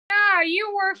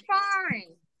you were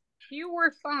fine. You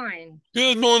were fine.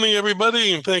 Good morning,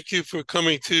 everybody, and thank you for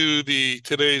coming to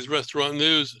today's Restaurant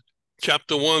News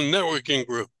Chapter 1 Networking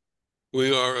Group.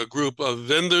 We are a group of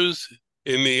vendors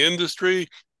in the industry,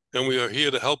 and we are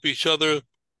here to help each other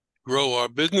grow our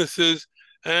businesses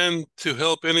and to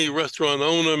help any restaurant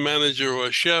owner, manager,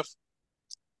 or chef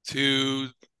to,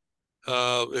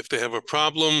 if they have a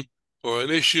problem or an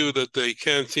issue that they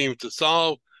can't seem to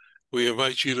solve, we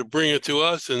invite you to bring it to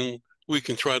us and we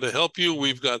can try to help you.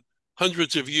 We've got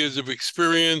hundreds of years of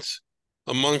experience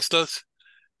amongst us.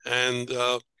 And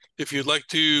if you'd like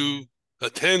to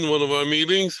attend one of our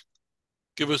meetings,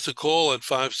 give us a call at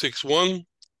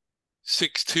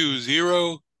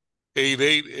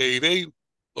 561-620-8888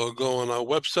 or go on our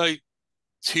website,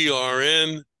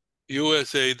 trnusa.com.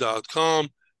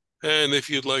 And if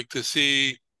you'd like to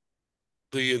see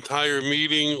the entire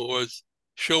meeting or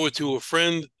show it to a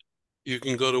friend, you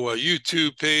can go to our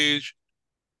YouTube page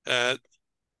at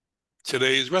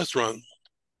Today's Restaurant.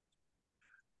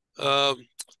 As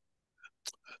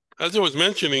I was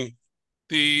mentioning,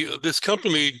 this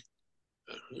company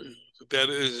that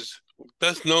is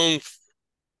best known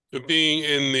for being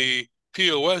in the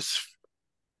POS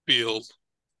field,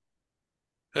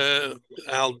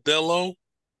 Aldello,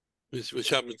 which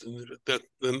happens to that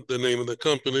the name of the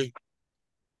company.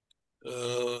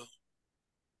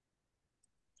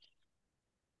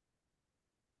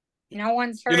 No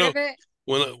one's heard of it?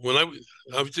 When I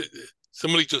was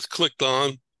somebody just clicked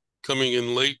on coming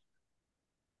in late.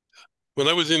 When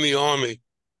I was in the Army,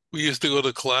 we used to go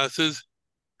to classes,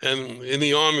 and in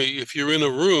the Army, if you're in a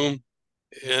room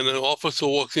and an officer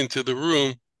walks into the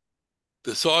room,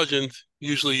 the sergeant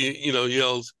usually,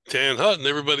 yells, "Tan Hut," and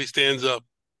everybody stands up.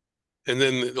 And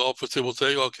then the officer will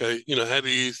say, "Okay, how do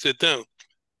you sit down?"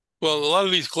 Well, a lot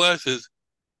of these classes,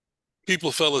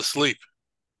 people fell asleep.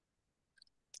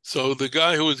 So the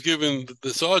guy who was given,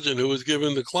 the sergeant who was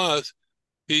given the class,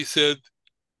 he said,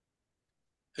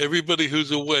 "Everybody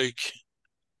who's awake,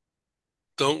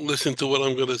 don't listen to what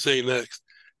I'm going to say next."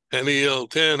 And he yelled,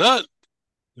 "Tan Hut."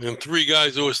 And three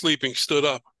guys who were sleeping stood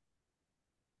up.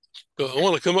 So I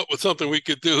want to come up with something we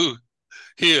could do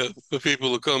here for people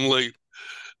who come late.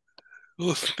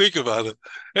 Well, think about it.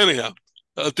 Anyhow,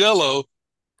 Adello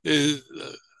is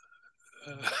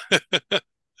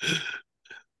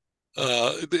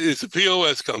it's a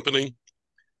POS company,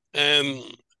 and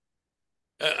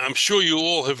I'm sure you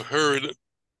all have heard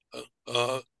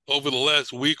over the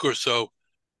last week or so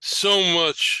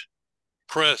much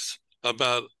press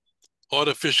about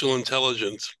artificial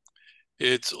intelligence.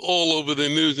 It's all over the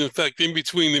news. In fact, in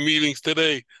between the meetings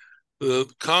today,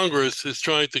 the Congress is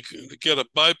trying to get a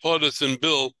bipartisan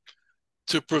bill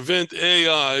to prevent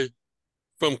AI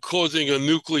from causing a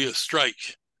nuclear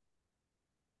strike.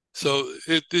 So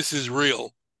this is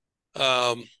real.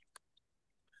 But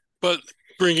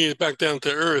bringing it back down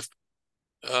to earth,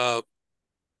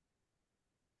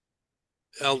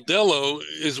 Aldello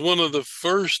is one of the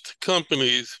first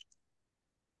companies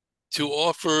to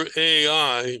offer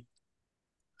AI.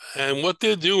 And what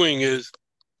they're doing is,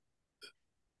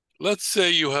 let's say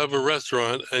you have a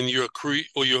restaurant and you're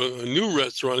a new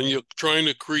restaurant and you're trying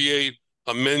to create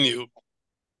a menu,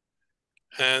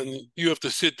 and you have to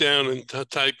sit down and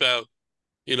type out,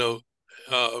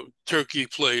 turkey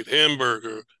plate,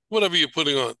 hamburger, whatever you're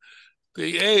putting on.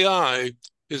 The AI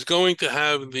is going to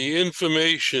have the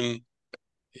information,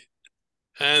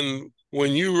 and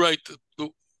when you write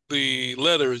the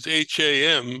letters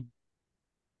HAM,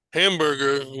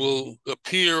 hamburger will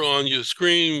appear on your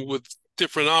screen with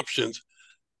different options,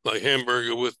 like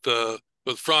hamburger with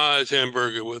fries,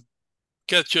 hamburger with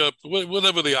ketchup,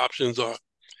 whatever the options are.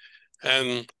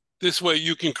 And this way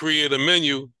you can create a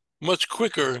menu much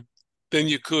quicker than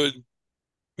you could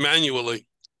manually.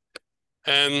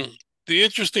 And the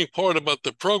interesting part about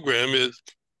the program is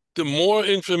the more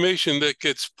information that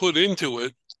gets put into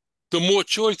it, the more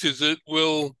choices it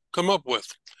will come up with.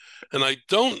 And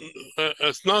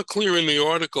it's not clear in the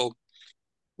article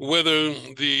whether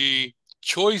the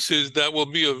choices that will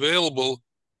be available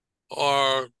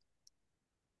are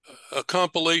a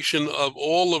compilation of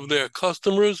all of their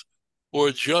customers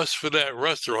or just for that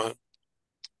restaurant.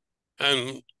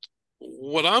 And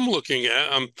what I'm looking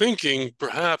at, I'm thinking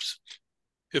perhaps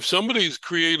if somebody's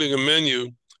creating a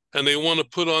menu and they want to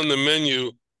put on the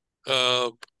menu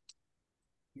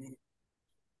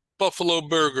buffalo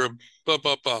burger,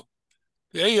 the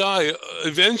AI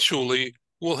eventually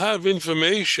will have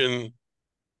information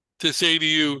to say to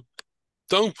you,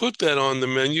 don't put that on the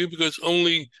menu because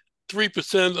only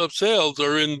 3% of sales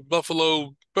are in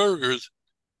buffalo burgers.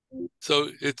 So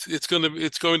it's going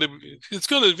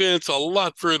to advance a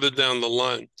lot further down the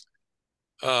line.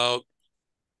 Uh,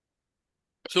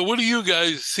 so what do you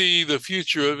guys see the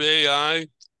future of AI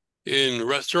in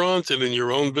restaurants and in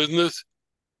your own business?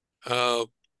 Uh,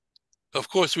 of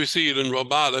course, we see it in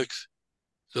robotics.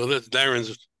 So that's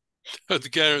Darren's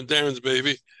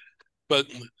baby. But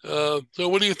so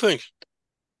what do you think?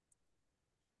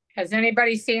 Has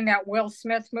anybody seen that Will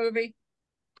Smith movie?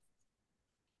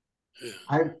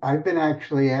 I've been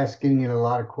actually asking it a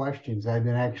lot of questions. I've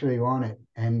been actually on it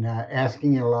and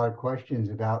asking it a lot of questions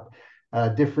about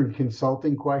different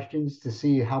consulting questions to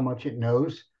see how much it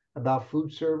knows about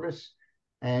food service.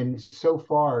 And so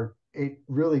far, it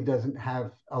really doesn't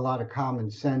have a lot of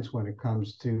common sense when it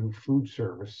comes to food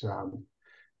service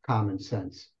common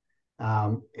sense.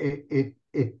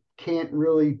 It can't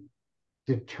really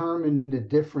determine the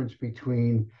difference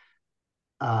between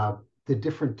the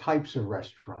different types of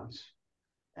restaurants.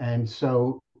 And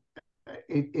so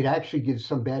it actually gives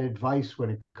some bad advice when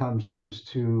it comes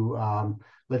to,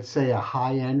 let's say, a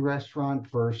high-end restaurant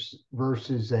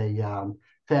versus a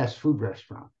fast food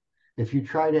restaurant. If you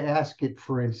try to ask it,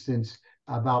 for instance,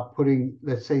 about putting,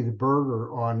 let's say, the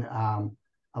burger on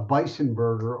a bison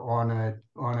burger on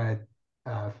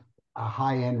a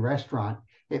high-end restaurant,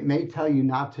 it may tell you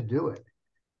not to do it,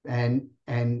 and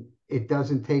it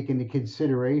doesn't take into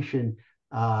consideration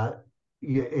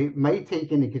it may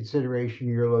take into consideration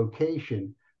your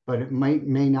location, but it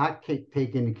may not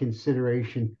take into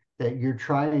consideration that you're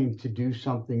trying to do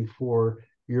something for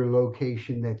your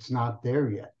location that's not there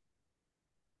yet,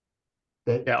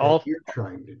 Yeah, that you're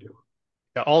trying to do.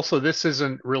 also, this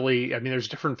isn't really, I mean, there's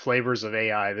different flavors of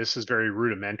AI. This is very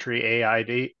rudimentary AI,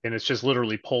 and it's just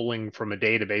literally pulling from a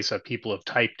database that people have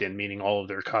typed in, meaning all of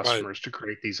their Right, customers, to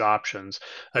create these options.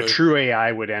 A right. true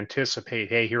AI would anticipate,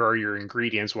 hey, here are your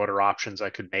ingredients. What are options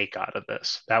I could make out of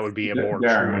this? That would be a more Darren,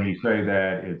 true when AI. you say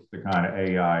that, it's the kind of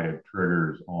AI that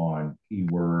triggers on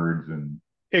keywords and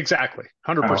Exactly,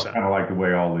 kind of 100%. kind of like the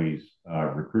way all these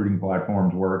recruiting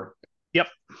platforms work. Yep.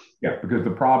 Yeah, because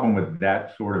the problem with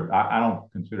that sort of, I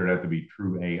don't consider that to be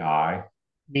true AI.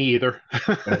 Me either.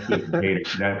 That's just data.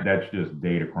 That's just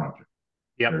data crunching.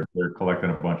 Yep. They're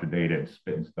collecting a bunch of data and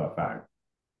spitting stuff out.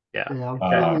 Yeah. Yeah, I'm Uh,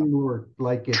 feeling more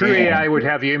like it's True AI and would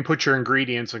have you input your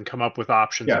ingredients and come up with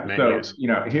options of yeah, so menus.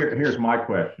 here's my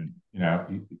question.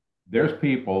 There's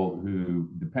people who,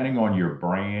 depending on your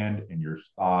brand and your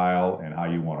style and how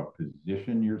you want to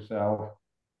position yourself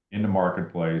in the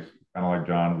marketplace, kind of like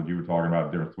John, what you were talking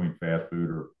about, the difference between fast food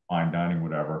or fine dining,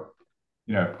 whatever.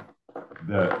 You know,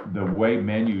 the way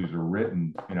menus are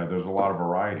written, there's a lot of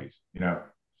varieties.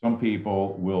 Some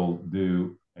people will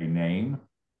do a name,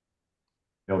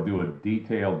 they'll do a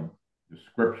detailed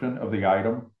description of the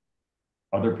item.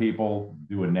 Other people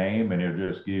do a name and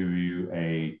it'll just give you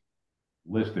a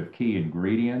list of key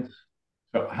ingredients.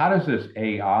 So how does this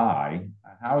AI,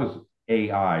 how is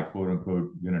AI, quote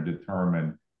unquote, going to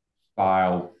determine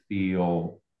style,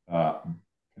 feel,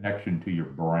 connection to your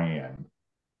brand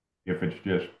if it's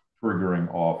just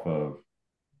triggering off of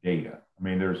data? I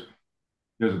mean, there's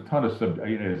a ton of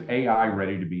is AI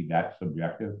ready to be that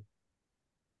subjective?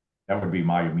 That would be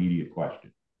my immediate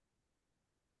question.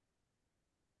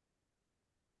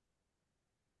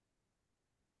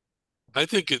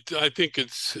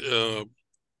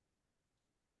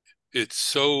 It's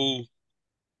so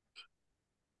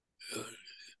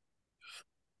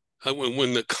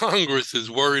when the Congress is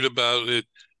worried about it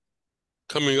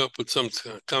coming up with some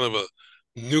kind of a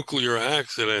nuclear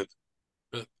accident,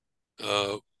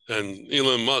 uh, and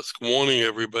Elon Musk warning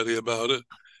everybody about it,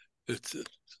 it's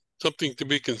something to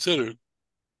be considered.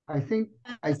 I think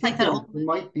I It's like think that there old movie.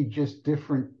 might be just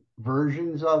different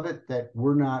versions of it that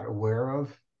we're not aware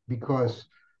of, because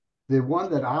the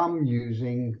one that I'm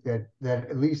using, that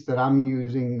at least that I'm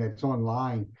using, that's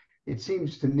online, it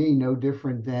seems to me no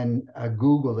different than a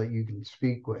Google that you can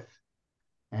speak with,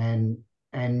 and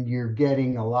you're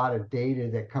getting a lot of data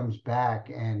that comes back,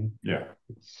 and Yeah.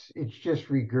 it's just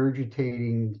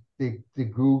regurgitating the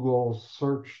Google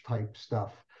search type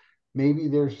stuff. Maybe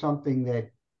there's something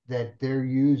that they're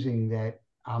using that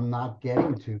I'm not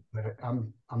getting to, but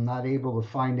I'm not able to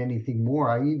find anything more.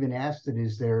 I even asked it,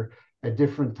 is there a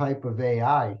different type of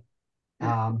AI?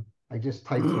 I just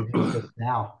typed it in just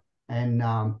now, and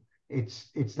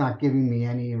it's not giving me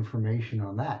any information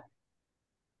on that.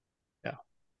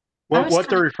 Well, what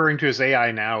they're referring to as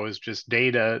AI now is just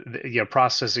data,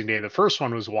 processing data. The first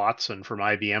one was Watson from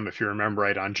IBM, if you remember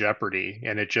right, on Jeopardy,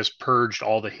 and it just purged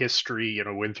all the history,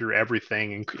 went through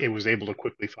everything, and it was able to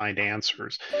quickly find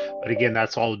answers. But again,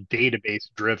 that's all database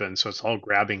driven, so it's all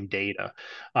grabbing data.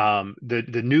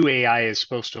 The new AI is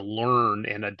supposed to learn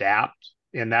and adapt,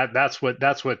 and that's what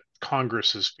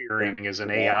Congress is fearing is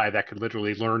an AI that could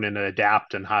literally learn and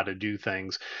adapt and how to do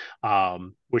things,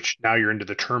 which now you're into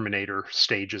the Terminator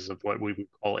stages of what we would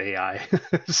call AI.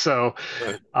 So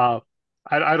Right.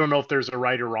 I don't know if there's a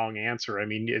right or wrong answer. I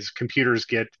mean, as computers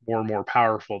get more and more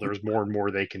powerful, there's more and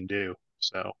more they can do.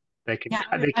 So they can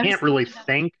they can't really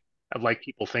think like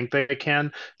people think they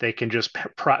can. They can just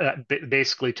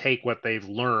basically take what they've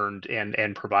learned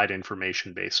and provide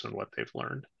information based on what they've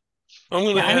learned. I'm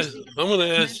gonna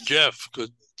ask Jeff,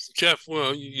 because Jeff,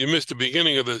 well, you missed the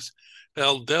beginning of this.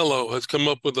 Aldello has come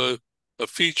up with a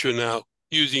feature now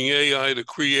using AI to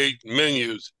create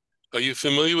menus. Are you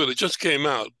familiar with it? It just came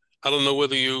out. I don't know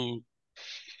whether you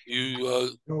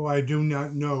No, I do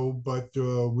not know, but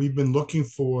we've been looking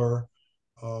for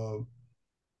uh,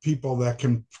 people that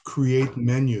can create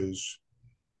menus,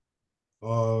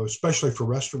 especially for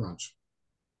restaurants.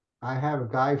 I have a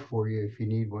guy for you if you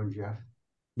need one, Jeff.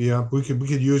 Yeah, we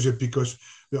could use it because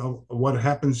what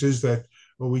happens is that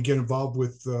we get involved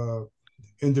with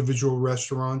individual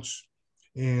restaurants,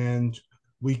 and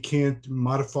we can't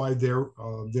modify their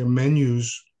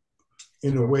menus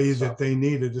in a way that they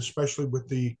need it, especially with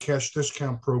the cash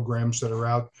discount programs that are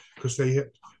out, because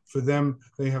for them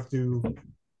they have to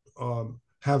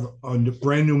have a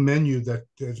brand new menu that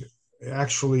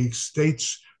actually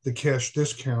states the cash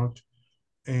discount,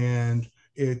 and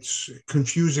it's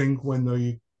confusing when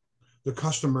the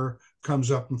customer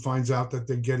comes up and finds out that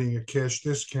they're getting a cash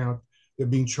discount. They're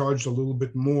being charged a little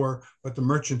bit more, but the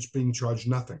merchant's being charged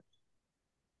nothing.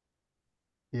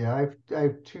 Yeah, I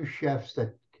have two chefs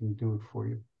that can do it for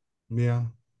you. Yeah,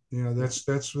 that's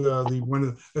that's one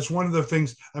of the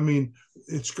things. I mean,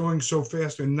 it's going so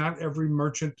fast, and not every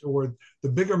merchant, or the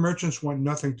bigger merchants, want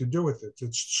nothing to do with it.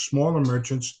 It's smaller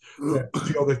merchants that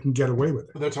feel they can get away with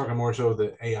it. They're talking more so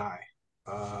the AI,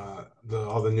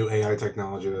 all the new AI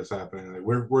technology that's happening. Like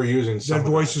we're using some That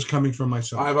voice is coming from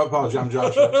myself. I apologize. I'm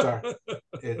Joshua.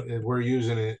 Sorry. We're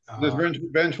using it. There's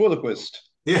ventriloquist.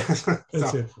 Yeah,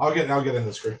 That's it. I'll get in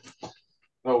the screen.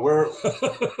 Oh,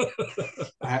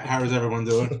 how is everyone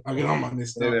doing? I'll get on my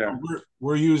stuff. Hey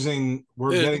we're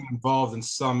getting involved in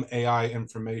some AI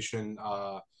information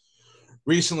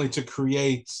recently to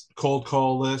create cold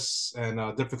call lists and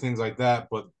different things like that.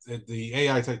 But the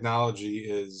AI technology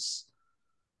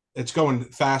it's going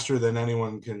faster than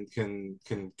anyone can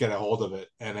get a hold of it,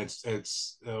 and it's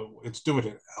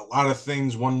doing a lot of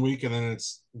things one week, and then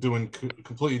it's doing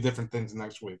completely different things the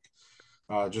next week.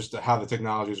 Just how the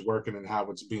technology is working and how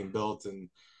it's being built, and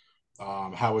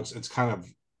how it's kind of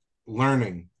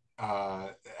learning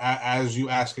as you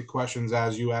ask it questions,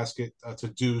 as you ask it to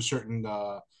do certain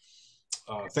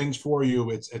things for you.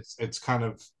 It's kind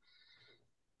of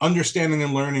understanding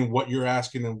and learning what you're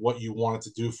asking and what you want it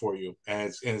to do for you,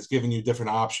 and it's giving you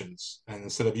different options. And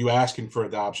instead of you asking for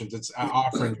the options, it's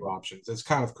offering you options. It's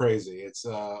kind of crazy. It's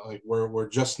like we're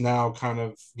just now kind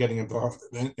of getting involved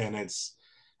in it, and it's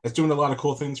doing a lot of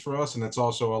cool things for us, and it's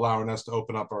also allowing us to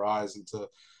open up our eyes into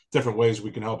different ways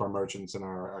we can help our merchants and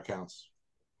our accounts.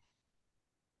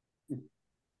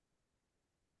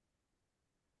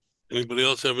 anybody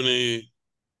else have any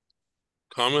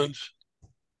comments?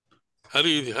 How do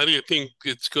you think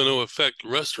it's going to affect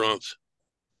restaurants?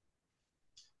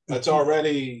 It's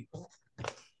already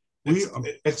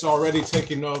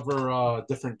taking over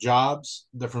different jobs,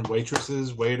 different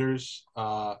waitresses, waiters.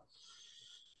 I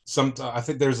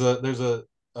think there's a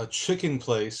chicken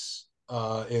place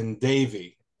in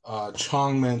Davie,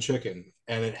 Chongman Chicken,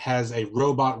 and it has a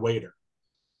robot waiter,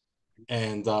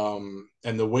 and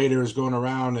the waiter is going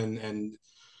around, and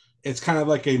it's kind of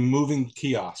like a moving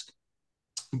kiosk,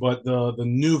 but the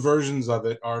new versions of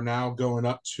it are now going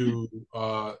up to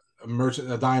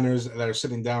diners that are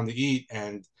sitting down to eat,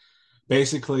 and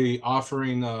basically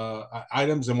offering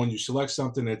items. And when you select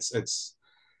something, it's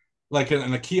like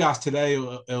in a kiosk today,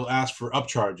 it'll ask for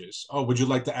upcharges. Oh, would you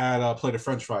like to add a plate of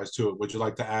French fries to it? Would you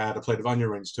like to add a plate of onion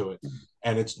rings to it?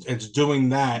 And it's doing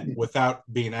that without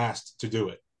being asked to do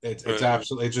it. It's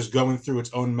absolutely, it's just going through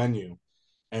its own menu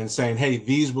and saying, hey,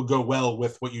 these will go well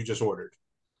with what you just ordered.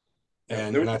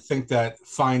 And I think that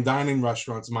fine dining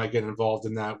restaurants might get involved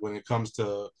in that when it comes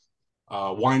to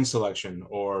wine selection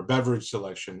or beverage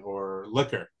selection or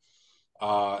liquor.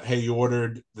 Hey, you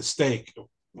ordered the steak.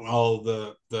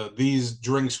 Well, these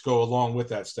drinks go along with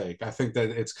that steak. I think that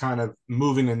it's kind of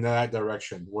moving in that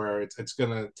direction where it's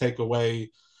going to take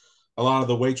away a lot of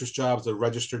the waitress jobs, the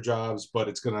register jobs, but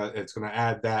it's gonna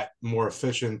add that more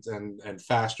efficient and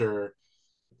faster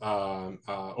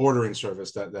ordering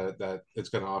service that it's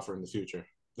going to offer in the future.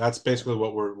 That's basically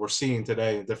what we're seeing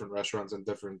today in different restaurants and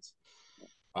different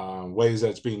ways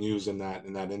that it's being used in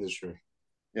that industry.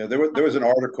 Yeah, there was an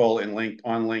article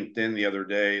on LinkedIn the other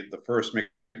day. The first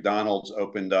McDonald's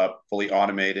opened up, fully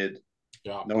automated,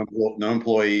 Yeah. no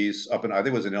employees up in, I think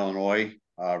it was in Illinois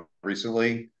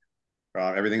recently.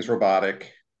 Everything's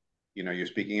robotic. You're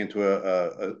speaking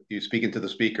into you speak into the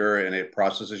speaker and it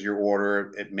processes your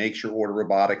order. It makes your order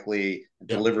robotically and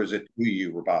Yeah. delivers it to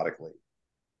you robotically.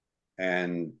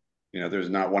 And there's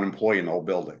not one employee in the whole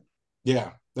building.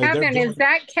 Yeah. Kevin, is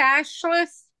that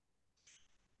cashless?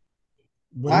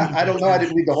 I don't know. I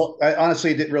didn't read the whole. I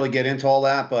honestly didn't really get into all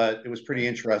that, but it was pretty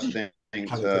interesting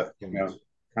to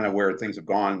kind of where things have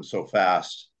gone so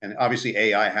fast. And obviously,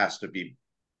 AI has to be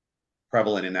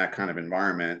prevalent in that kind of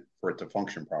environment for it to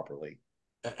function properly.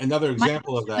 Another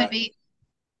example of that.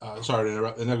 Sorry to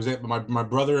interrupt. Another example. My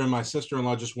brother and my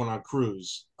sister-in-law just went on a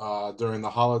cruise during the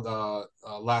holiday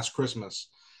last Christmas,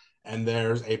 and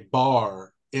there's a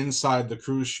bar inside the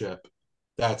cruise ship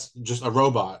that's just a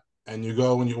robot. And you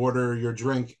go and you order your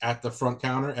drink at the front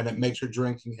counter, and it makes your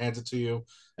drink and hands it to you,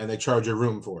 and they charge your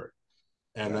room for it.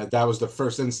 And that was the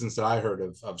first instance that I heard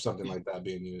of something like that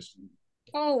being used.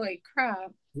 Holy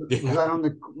crap! Was that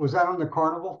on the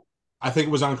Carnival? I think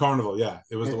it was on Carnival. Yeah,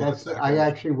 it was the one. I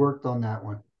actually worked on that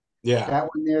one. Yeah,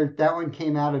 that one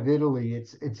came out of Italy.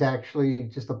 It's actually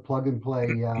just a plug and play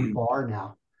bar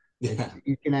now. Yeah.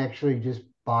 You can actually just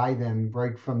buy them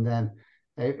right from them.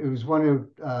 It was one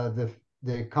of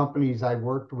the companies I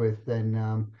worked with,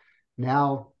 and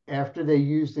now after they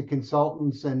use the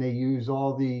consultants and they use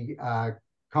all the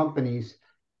companies,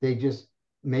 they just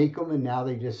make them and now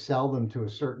they just sell them to a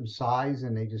certain size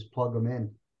and they just plug them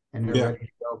in and they're ready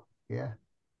to go. Yeah.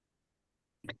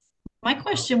 My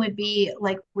question would be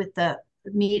like with the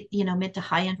mid to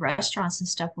high end restaurants and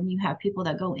stuff, when you have people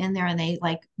that go in there and they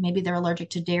like, maybe they're allergic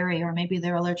to dairy or maybe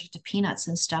they're allergic to peanuts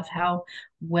and stuff, how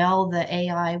well the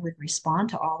AI would respond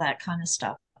to all that kind of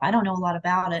stuff. I don't know a lot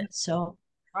about it. So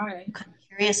Right. I'm kind of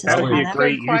curious as That to would how be a that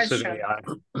great Good use of question.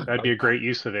 AI. That'd be a great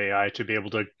use of AI to be able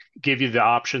to give you the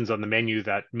options on the menu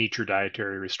that meet your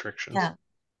dietary restrictions. Yeah.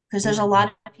 Because there's a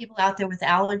lot of people out there with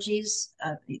allergies,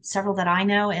 several that I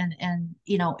know, and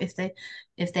if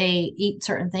they eat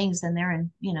certain things, then they're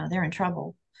in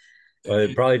trouble. Well,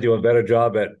 they'd probably do a better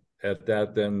job at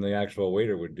that than the actual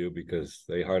waiter would do because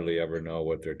they hardly ever know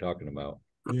what they're talking about.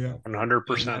 Yeah,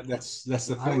 100%. That's the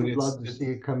thing. I would love to see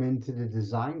it come into the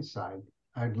design side.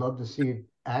 I'd love to see it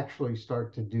actually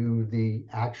start to do the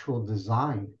actual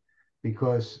design,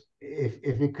 because if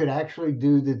it could actually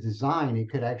do the design, it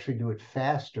could actually do it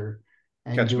faster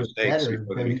and Catch do it mistakes better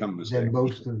before they become mistakes. than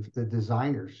most of the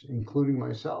designers, including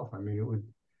myself. I mean,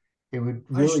 it would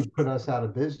really put us out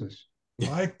of business.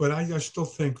 But I still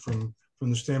think from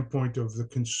the standpoint of the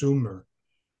consumer,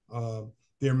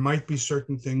 there might be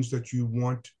certain things that you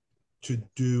want to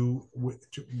do with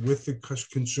the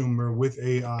consumer with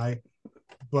AI,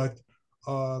 but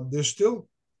there's still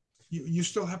you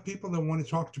still have people that want to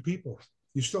talk to people.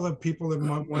 You still have people that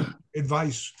might want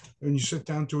advice, and you sit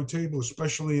down to a table,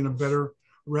 especially in a better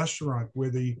restaurant where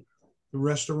the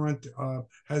restaurant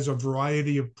has a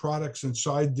variety of products and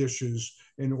side dishes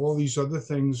and all these other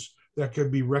things that could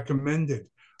be recommended.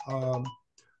 The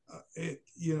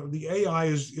AI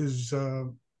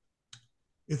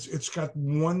it's got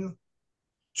one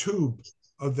tube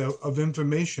of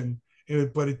information in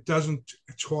it, but it doesn't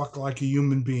talk like a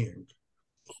human being.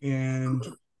 And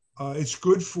it's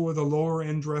good for the lower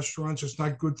end restaurants. It's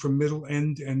not good for middle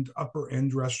end and upper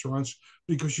end restaurants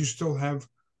because you still have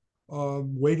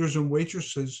waiters and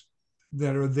waitresses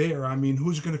that are there. I mean,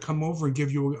 who's going to come over and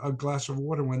give you a glass of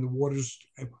water when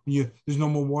there's no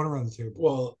more water on the table?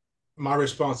 Well, my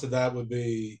response to that would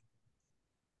be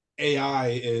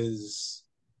AI is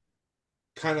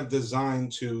kind of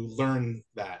designed to learn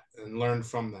that and learn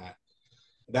from that.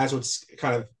 That's what's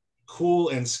kind of cool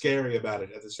and scary about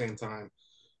it at the same time,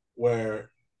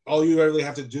 where all you really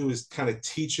have to do is kind of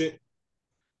teach it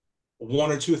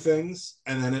one or two things,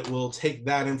 and then it will take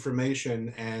that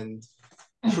information and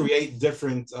create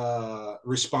different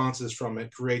responses from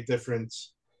it, create different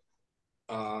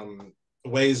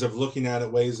ways of looking at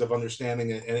it, ways of understanding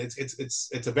it. And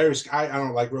it's a very, I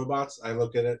don't like robots. I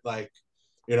look at it like,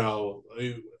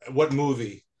 what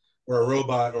movie where a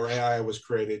robot or AI was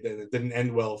created and it didn't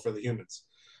end well for the humans.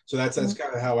 So that's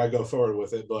kind of how I go forward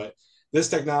with it. But this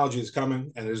technology is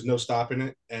coming and there's no stopping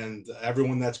it. And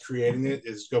everyone that's creating it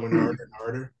is going harder and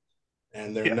harder.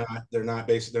 And they're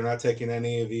not taking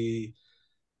any of the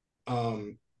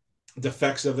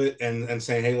defects of it and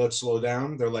saying, hey, let's slow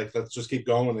down. They're like, let's just keep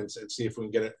going and see if we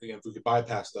can get it, if we could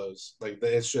bypass those. Like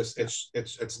it's just, it's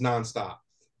nonstop.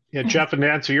 Yeah, Jeff, and to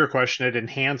answer your question, it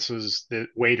enhances the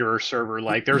waiter or server.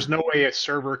 Like, there's no way a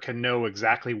server can know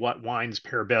exactly what wines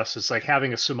pair best. It's like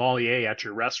having a sommelier at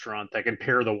your restaurant that can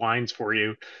pair the wines for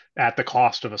you at the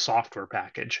cost of a software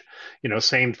package.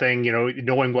 Same thing,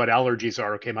 knowing what allergies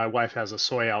are. Okay, my wife has a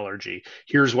soy allergy.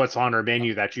 Here's what's on our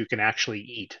menu that you can actually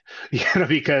eat.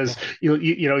 Because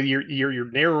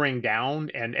you're narrowing down,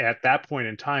 and at that point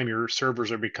in time, your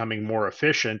servers are becoming more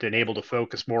efficient and able to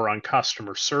focus more on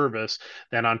customer service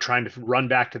than on trying to run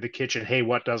back to the kitchen. Hey,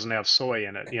 what doesn't have soy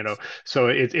in it? So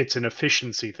it's an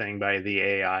efficiency thing by the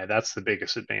AI. That's the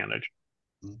biggest advantage.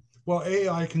 Well,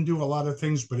 AI can do a lot of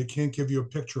things, but it can't give you a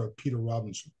picture of Peter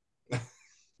Robinson. That's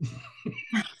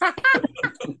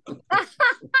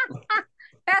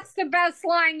the best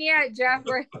line yet,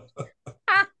 Jeffrey.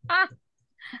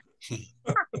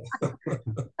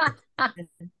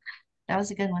 That was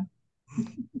a good one.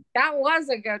 That was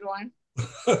a good one.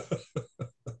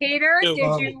 Peter, did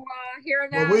you hear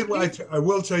that? Well, I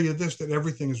will tell you this, that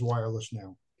everything is wireless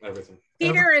now. Everything.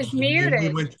 Peter is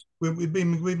muted. We've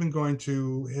been going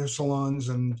to hair salons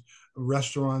and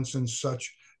restaurants and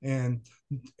such, and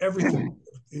everything.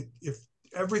 If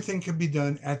everything can be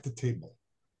done at the table.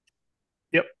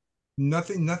 Yep.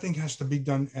 Nothing has to be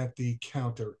done at the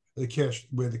counter,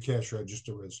 where the cash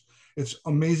register is. It's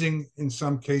amazing in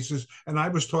some cases. And I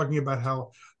was talking about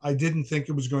how I didn't think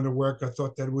it was going to work. I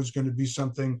thought that it was going to be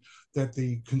something that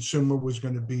the consumer was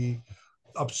going to be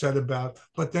upset about,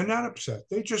 but they're not upset.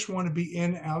 They just want to be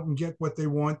in, out, and get what they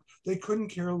want. They couldn't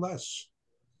care less.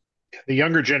 The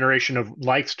younger generation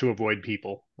likes to avoid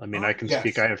people. I mean, I can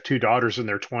speak. I have 2 daughters in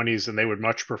their 20s, and they would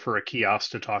much prefer a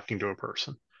kiosk to talking to a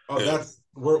person. Oh,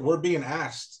 we're being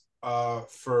asked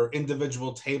for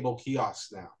individual table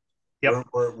kiosks now. Yep.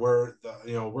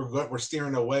 We're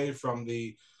steering away from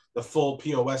the full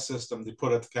POS system they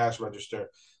put at the cash register.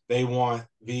 They want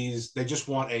these. They just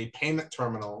want a payment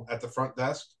terminal at the front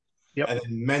desk, yep, and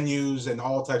then menus and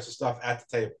all types of stuff at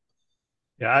the table.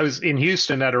 Yeah, I was in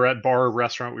Houston at a bar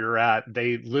restaurant we were at.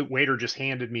 Waiter just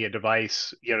handed me a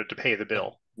device, to pay the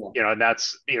bill. And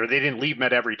that's, they didn't leave them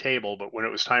at every table, but when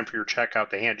it was time for your checkout,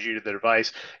 they handed you the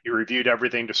device. You reviewed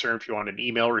everything to serve if you want an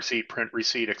email receipt, print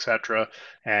receipt, etc.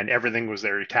 And everything was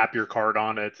there. You tap your card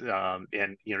on it,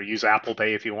 and use Apple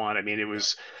Pay if you want. I mean, it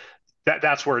was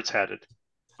that's where it's headed.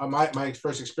 My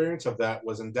first experience of that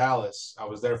was in Dallas. I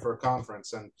was there for a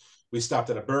conference, and we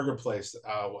stopped at a burger place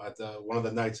at one of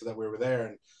the nights that we were there.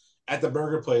 And at the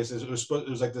burger place, it was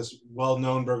like this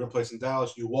well-known burger place in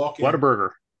Dallas. You walk in.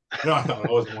 Whataburger. No, it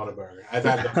wasn't Whataburger. I've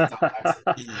had those.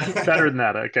 Better than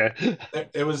that. Okay.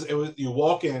 It was. You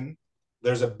walk in.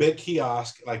 There's a big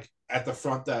kiosk like at the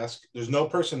front desk. There's no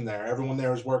person there. Everyone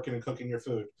there is working and cooking your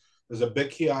food. There's a big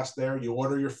kiosk there. You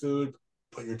order your food,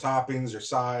 put your toppings, your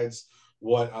sides,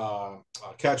 what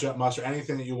ketchup, mustard,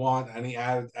 anything that you want, any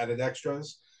added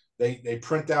extras. They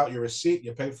print out your receipt,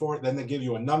 you pay for it, then they give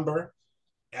you a number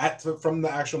from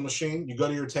the actual machine. You go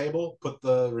to your table, put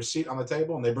the receipt on the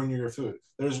table, and they bring you your food.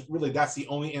 That's the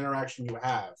only interaction you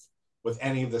have with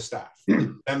any of the staff,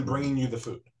 them bringing you the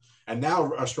food. And now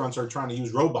restaurants are trying to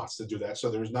use robots to do that, so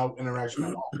there's no interaction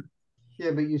at all.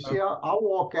 Yeah, but you see, I'll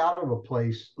walk out of a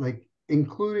place, like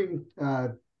including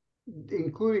like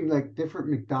different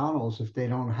McDonald's, if they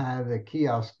don't have a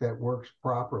kiosk that works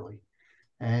properly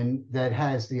and that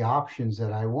has the options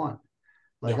that I want.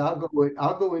 Like I'll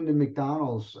go into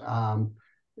McDonald's.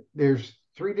 There's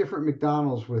 3 different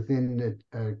McDonald's within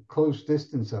a close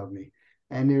distance of me,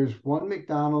 and there's one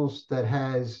McDonald's that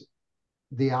has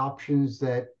the options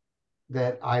that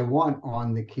I want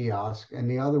on the kiosk, and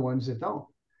the other ones that don't.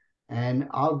 And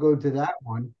I'll go to that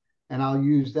one, and I'll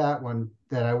use that one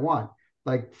that I want.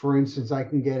 Like, for instance, I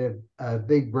can get a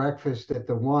big breakfast at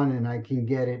the one, and I can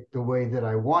get it the way that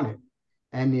I want it.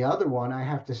 And the other one, I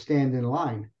have to stand in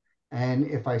line. And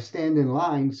if I stand in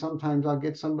line, sometimes I'll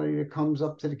get somebody that comes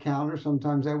up to the counter.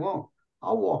 Sometimes I won't.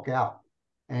 I'll walk out.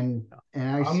 I'm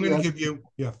going to give you,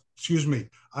 excuse me.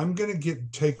 I'm going to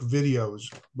take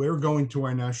videos. We're going to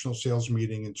our national sales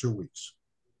meeting in 2 weeks.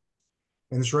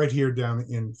 And it's right here down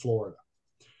in Florida.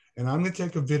 And I'm going to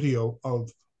take a video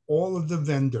of all of the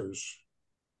vendors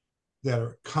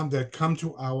that come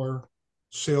to our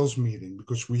sales meeting,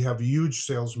 because we have a huge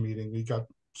sales meeting. We got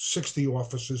 60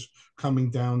 offices coming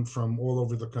down from all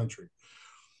over the country.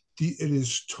 It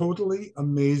is totally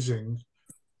amazing,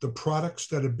 the products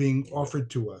that are being offered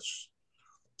to us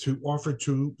to offer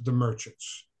to the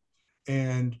merchants.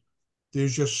 And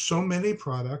there's just so many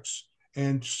products.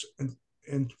 And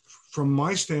from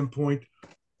my standpoint,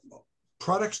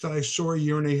 products that I saw a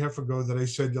year and a half ago that I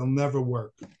said they'll never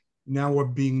work, now are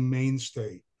being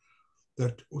mainstay.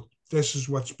 That this is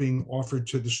what's being offered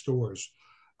to the stores.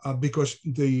 because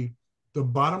the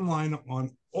bottom line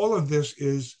on all of this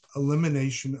is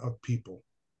elimination of people.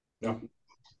 Yeah.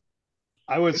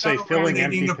 I would say filling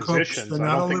empty positions. Cooks,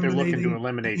 I don't think they're looking to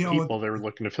eliminating, eliminate people. They're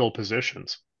looking to fill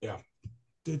positions. Yeah.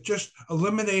 They're just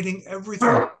eliminating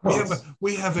everything.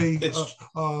 We have a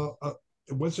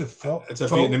what's it? It's a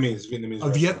Vietnamese a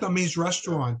Vietnamese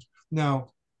restaurant. Now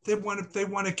they want a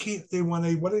what do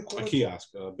they call it? A kiosk,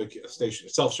 a big station,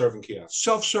 self-serving kiosk.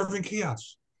 Self-serving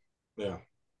kiosk. Yeah.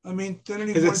 I mean, they don't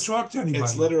even want to talk to anybody.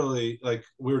 It's literally like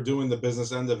we were doing the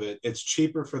business end of it. It's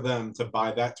cheaper for them to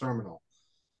buy that terminal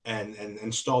and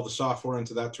install the software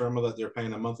into that terminal that they're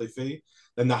paying a monthly fee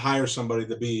than to hire somebody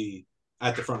to be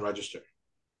at the front register.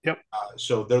 Yep.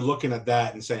 So they're looking at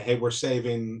that and saying, hey, we're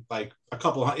saving like a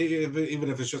couple, even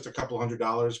if it's just a couple $100,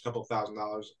 a couple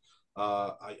 $1,000,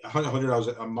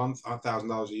 $100 a month,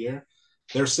 $1,000 a year.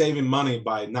 They're saving money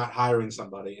by not hiring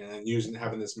somebody and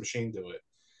having this machine do it.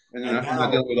 And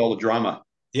not dealing with all the drama.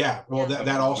 Yeah, well, that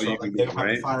also, like, they don't have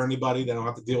right? to fire anybody. They don't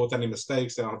have to deal with any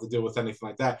mistakes. They don't have to deal with anything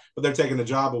like that. But they're taking the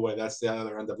job away. That's the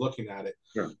other end of looking at it.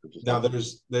 Sure. Now,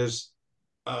 there's a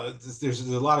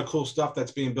lot of cool stuff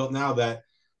that's being built now that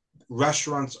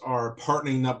restaurants are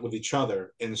partnering up with each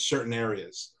other in certain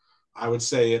areas. I would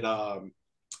say at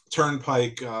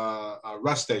Turnpike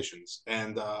rest stations,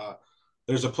 and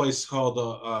there's a place called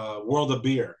World of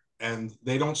Beer, and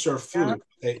they don't serve food.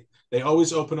 Yeah. They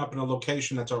always open up in a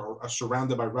location that's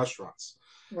surrounded by restaurants.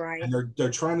 Right. And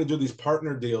they're trying to do these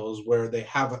partner deals where they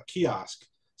have a kiosk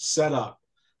set up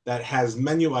that has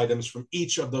menu items from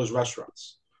each of those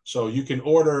restaurants. So you can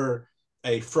order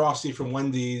a Frosty from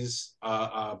Wendy's,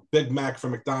 a Big Mac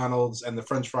from McDonald's, and the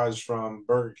French fries from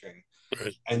Burger King.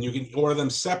 Right. And you can order them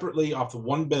separately off of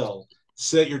one bill,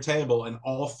 sit at your table, and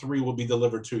all three will be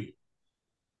delivered to you.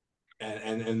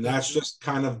 And that's just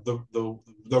kind of the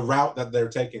route that they're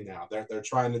taking now. They're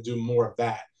trying to do more of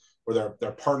that, where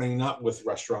they're partnering up with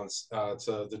restaurants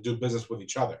to do business with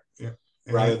each other,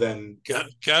 rather than.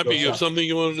 Gabby, you have something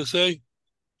you wanted to say?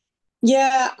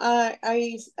 Yeah,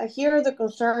 I hear the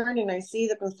concern and I see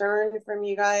the concern from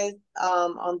you guys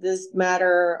on this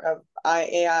matter of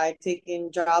AI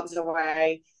taking jobs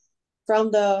away.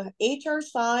 From the HR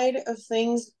side of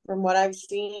things, from what I've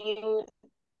seen,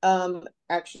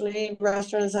 actually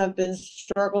restaurants have been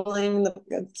struggling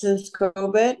since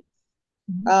COVID,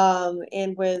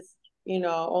 and with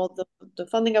all the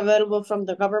funding available from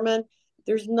the government,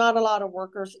 there's not a lot of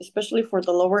workers, especially for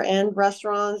the lower end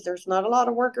restaurants. There's not a lot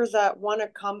of workers that want to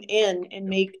come in and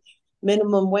make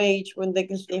minimum wage when they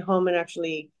can stay home and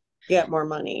actually get more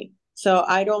money. So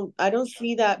I don't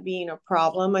see that being a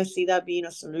problem. I see that being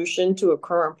a solution to a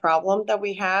current problem that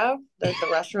we have, that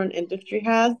the restaurant industry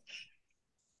has.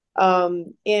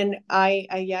 And I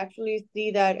actually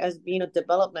see that as being a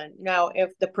development. Now,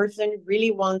 if the person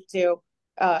really wants to,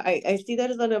 I see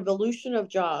that as an evolution of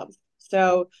jobs.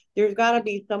 So there's got to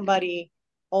be somebody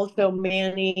also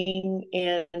manning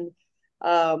and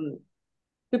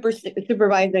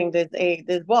supervising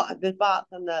this bot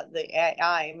and the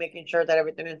AI, making sure that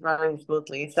everything is running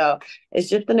smoothly. So it's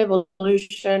just an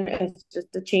evolution. It's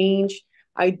just a change.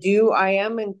 I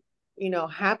am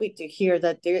happy to hear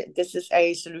that this is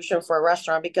a solution for a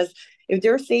restaurant, because if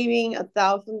they're saving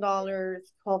 $1,000,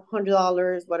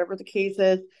 $1,200, whatever the case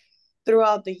is,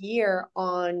 throughout the year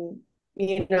on,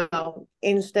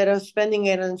 instead of spending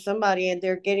it on somebody, and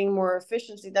they're getting more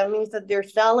efficiency, that means that they're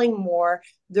selling more,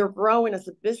 they're growing as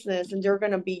a business, and they're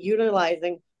going to be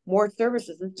utilizing more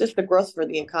services. It's just the growth for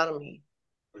the economy.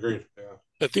 Agreed. Yeah.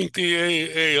 I think the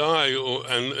AI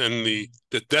and the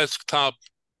desktop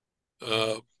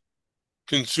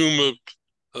consumer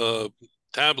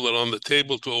tablet on the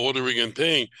table to ordering and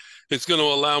paying, it's going to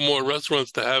allow more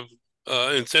restaurants to have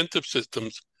incentive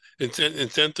systems,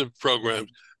 incentive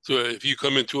programs. So if you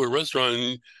come into a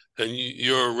restaurant and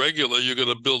you're a regular, you're going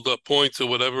to build up points or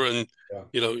whatever, and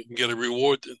you can get a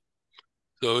reward.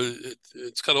 So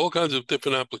it's got all kinds of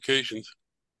different applications.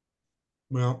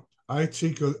 Well, I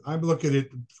look at it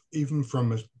even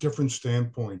from a different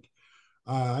standpoint.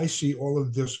 I see all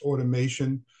of this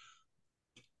automation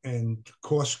and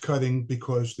cost cutting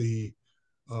because the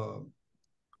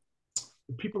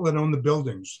people that own the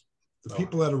buildings, the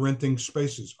people that are renting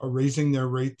spaces, are raising their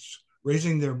rates,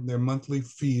 raising their monthly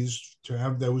fees to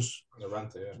have the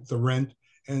rent,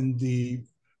 and the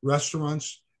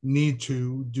restaurants need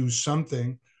to do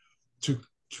something to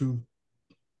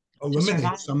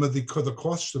eliminate some of the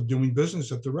costs of doing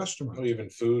business at the restaurant. Oh, even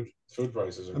food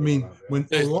prices. I mean, when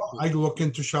I look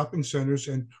into shopping centers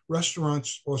and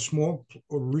restaurants or small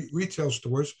or retail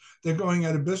stores, they're going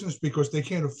out of business because they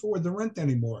can't afford the rent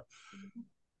anymore.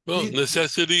 Well,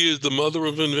 necessity is the mother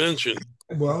of invention.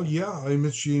 Well, yeah, I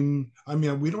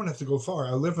mean, we don't have to go far.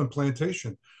 I live in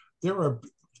Plantation. There are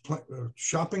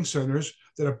shopping centers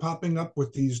that are popping up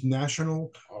with these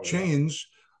national chains,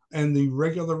 and the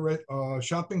regular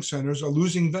shopping centers are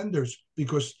losing vendors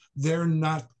because they're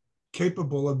not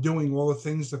capable of doing all the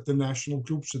things that the national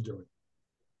groups are doing.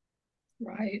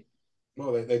 Right.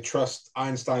 Well, they trust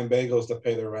Einstein Bagels to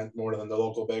pay their rent more than the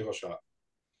local bagel shop.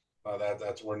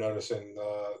 That's we're noticing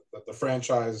that the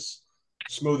franchise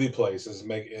smoothie place is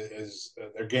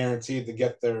they're guaranteed to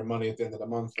get their money at the end of the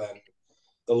month than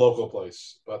the local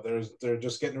place. But they're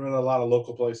just getting rid of a lot of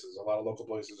local places. A lot of local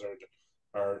places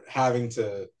are having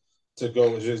to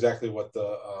go, is exactly what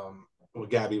what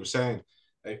Gabby was saying,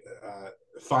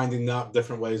 finding out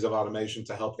different ways of automation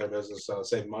to help their business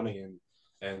save money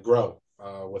and grow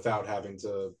without having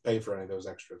to pay for any of those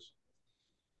extras.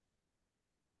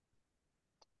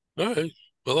 All right.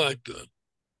 Well, I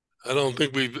don't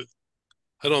think we've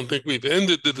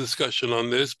ended the discussion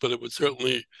on this, but it would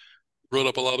certainly brought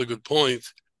up a lot of good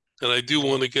points. And I do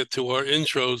want to get to our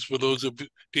intros for those of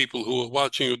people who are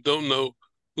watching who don't know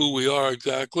who we are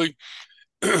exactly.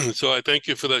 So I thank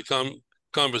you for that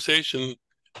conversation.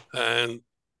 And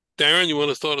Darren, you want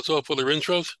to start us off with our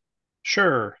intros?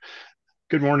 Sure.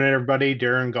 Good morning, everybody.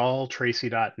 Darren Gall,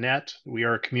 Tracy.net. We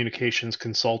are a communications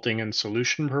consulting and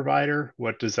solution provider.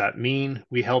 What does that mean?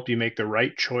 We help you make the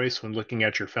right choice when looking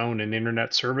at your phone and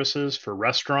internet services for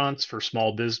restaurants, for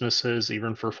small businesses,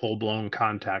 even for full-blown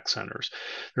contact centers.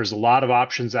 There's a lot of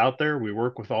options out there. We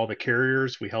work with all the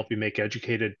carriers. We help you make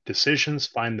educated decisions,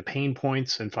 find the pain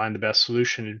points, and find the best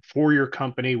solution for your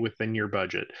company within your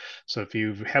budget. So if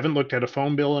you haven't looked at a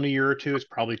phone bill in a year or two, it's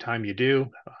probably time you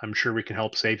do. I'm sure we can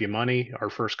help save you money. Our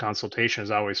first consultation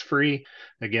is always free.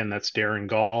 Again, that's Darren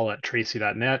Gall at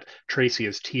Tracy.net. Tracy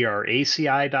is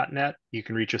TRACI.net. You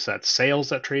can reach us at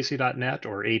sales@tracy.net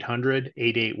or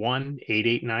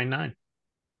 800-881-8899.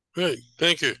 Great.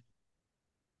 Thank you.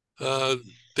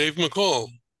 Dave McCall.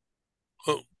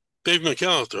 Oh, Dave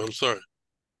McAllister, I'm sorry.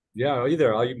 Yeah,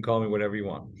 either. You can call me whatever you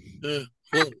want. Yeah.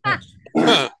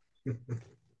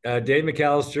 Dave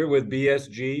McAllister with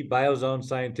BSG, Biozone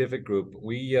Scientific Group.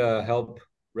 We help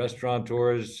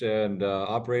restaurateurs and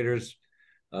operators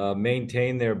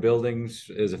maintain their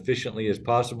buildings as efficiently as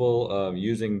possible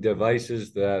using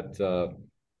devices that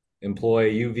employ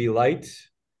UV light.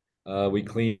 We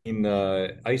clean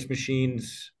ice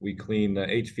machines. We clean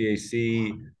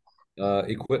HVAC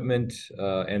equipment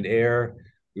and air.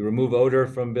 We remove odor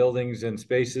from buildings and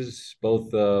spaces, both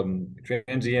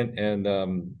transient and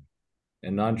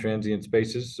non-transient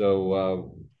spaces.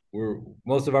 So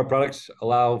most of our products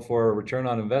allow for a return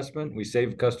on investment. We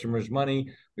save customers money.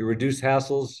 We reduce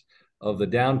hassles of the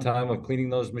downtime of cleaning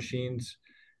those machines,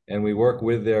 and we work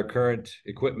with their current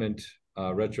equipment,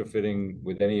 retrofitting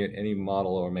with any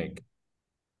model or make.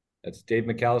 That's Dave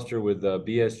McAllister with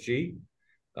BSG.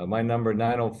 My number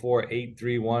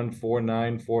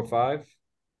 904-831-4945.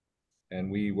 And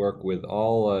we work with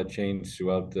all chains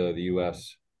throughout the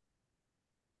U.S.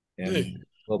 and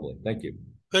globally. Thank you.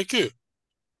 Thank you.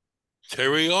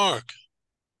 Terry Ark.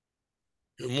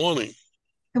 Good morning.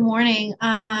 Good morning.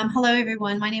 Hello,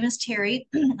 everyone. My name is Terry.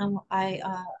 I'm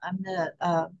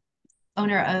the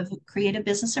owner of Creative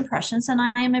Business Impressions, and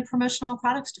I am a promotional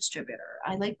products distributor.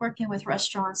 I like working with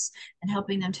restaurants and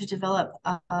helping them to develop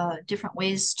different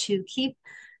ways to keep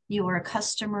your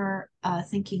customer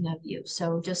thinking of you.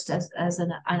 So just as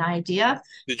an idea.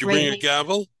 Did you bring a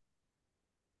gavel?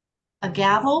 A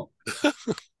gavel?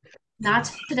 Not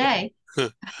today.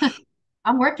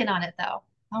 I'm working on it, though.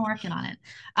 I'm working on it.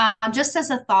 Just as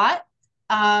a thought,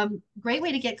 great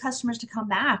way to get customers to come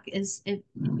back is if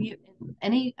you,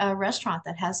 any restaurant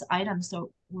that has items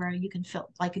where you can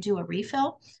do a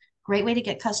refill. Great way to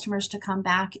get customers to come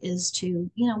back is to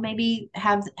maybe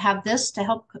have this to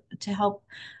help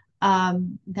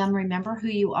them remember who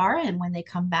you are, and when they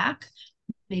come back,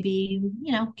 maybe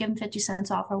give them 50 cents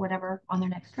off or whatever on their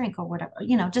next drink or whatever.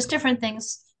 Just different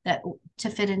things that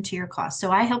to fit into your cost.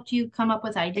 So I helped you come up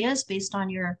with ideas based on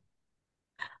your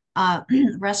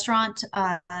restaurant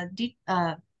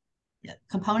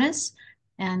components,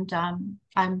 and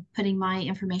I'm putting my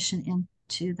information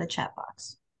into the chat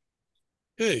box.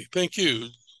 Hey, thank you.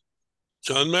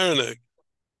 John Marinek.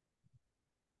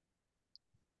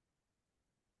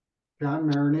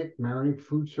 John Marinek, Marinek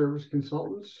Food Service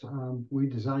Consultants. We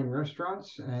design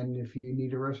restaurants, and if you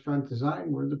need a restaurant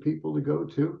design, we're the people to go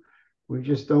to. We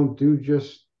just don't do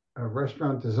just a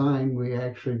restaurant design. We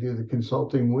actually do the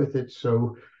consulting with it.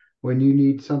 So when you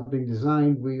need something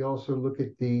designed, we also look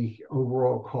at the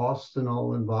overall cost and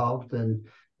all involved and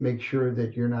make sure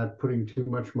that you're not putting too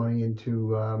much money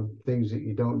into things that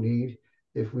you don't need.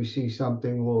 If we see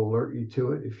something, we'll alert you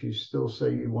to it. If you still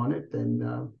say you want it,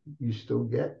 then you still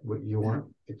get what you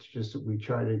want. It's just that we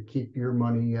try to keep your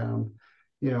money,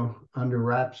 under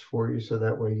wraps for you, so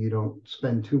that way you don't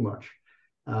spend too much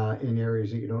in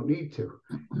areas that you don't need to.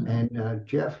 And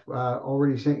Jeff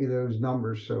already sent you those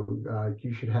numbers, so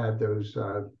you should have those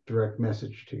direct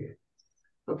message to you.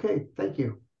 Okay, thank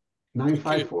you.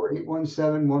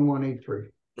 954-817-1183.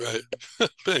 Right.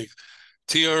 Thanks.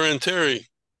 TRN Terry.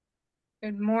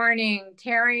 Good morning,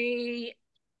 Terry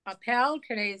Appel,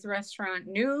 today's restaurant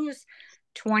news.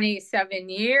 27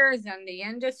 years in the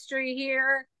industry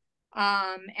here,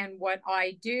 and what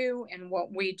I do and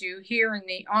what we do here in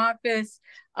the office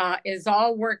is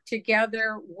all work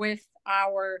together with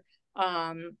our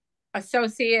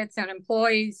associates and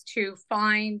employees to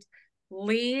find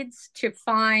leads, to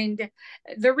find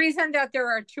the reason that there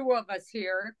are two of us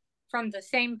here from the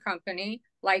same company,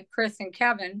 like Chris and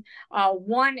Kevin,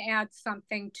 one adds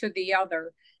something to the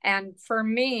other. And for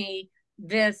me,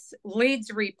 this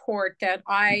leads report that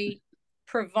I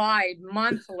provide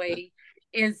monthly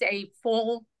is a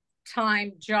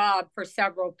full-time job for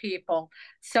several people.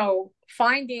 So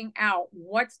finding out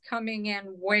what's coming in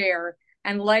where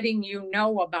and letting you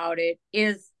know about it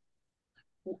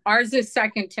ours is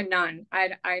second to none.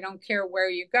 I don't care where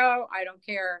you go. I don't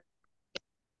care.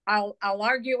 I'll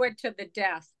argue it to the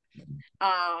death.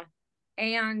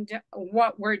 And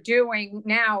what we're doing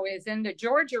now is in the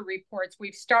Georgia reports,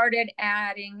 we've started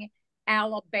adding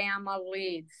Alabama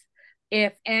leads.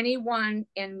 If anyone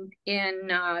in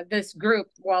this group,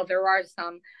 well, there are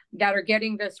some that are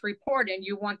getting this report and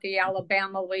you want the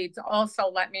Alabama leads, also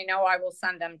let me know. I will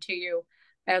send them to you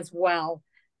as well.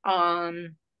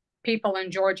 People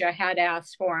in Georgia had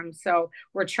asked for them, so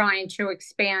we're trying to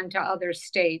expand to other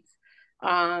states.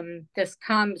 This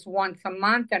comes once a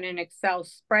month in an Excel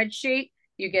spreadsheet.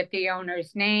 You get the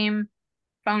owner's name,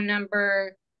 phone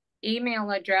number,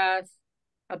 email address,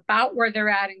 about where they're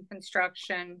at in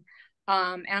construction.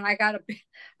 And I got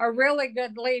a really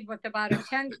good lead with about a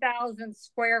 10,000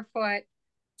 square foot,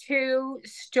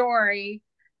 2-story,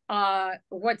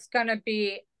 what's going to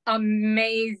be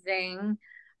amazing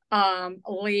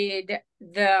lead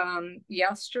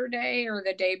yesterday or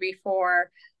the day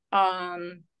before.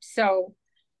 So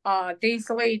these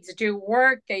leads do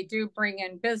work. They do bring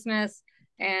in business.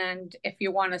 And if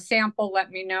you want a sample,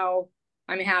 let me know.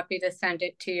 I'm happy to send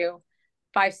it to you.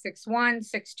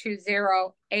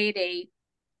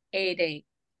 561-620-8888.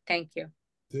 Thank you.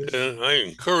 And I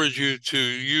encourage you to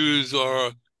use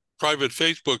our private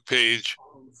Facebook page.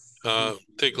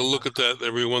 Take a look at that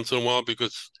every once in a while,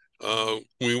 because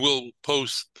we will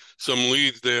post some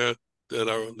leads there that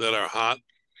are hot,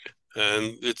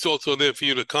 and it's also there for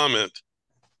you to comment.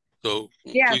 So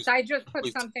yes, please, I just put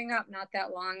something up not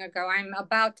that long ago. I'm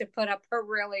about to put up a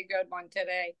really good one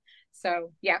today.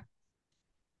 So yeah.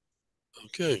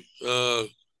 Okay.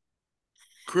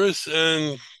 Chris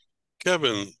and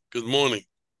Kevin, good morning.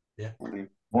 Yeah.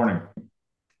 Morning.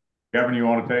 Kevin, you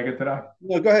want to take it today?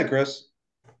 No, go ahead, Chris.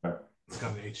 Okay.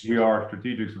 We are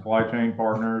strategic supply chain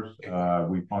partners.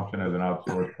 We function as an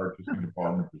outsourced purchasing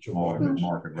department for small and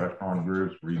mid-market restaurant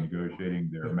groups,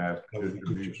 renegotiating their master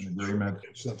distribution agreements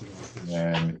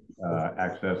and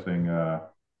accessing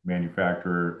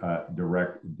manufacturer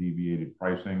direct deviated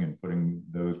pricing and putting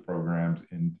those programs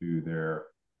into their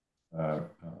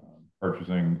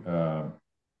purchasing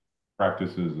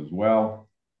practices as well.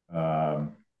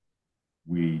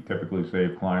 We typically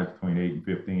save clients between 8 and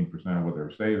 15% of what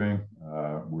they're saving.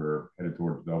 We're headed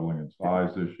towards doubling in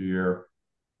size this year.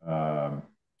 A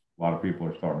lot of people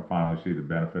are starting to finally see the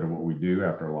benefit of what we do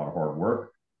after a lot of hard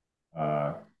work.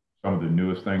 Some of the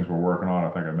newest things we're working on,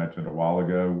 I think I mentioned a while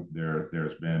ago,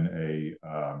 there's been a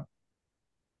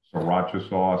sriracha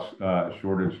sauce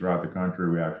shortage throughout the country.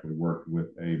 We actually worked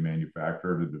with a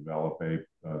manufacturer to develop a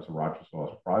sriracha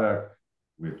sauce product,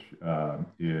 which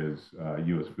is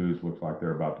U.S. Foods looks like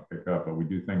they're about to pick up. But we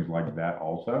do things like that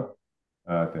also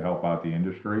to help out the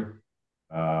industry.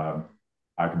 I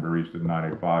can be reached at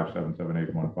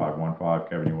 985-778-1515.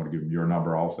 Kevin, you want to give them your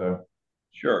number also?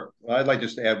 Sure. Well, I'd like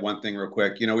just to add one thing real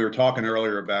quick. We were talking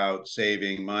earlier about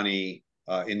saving money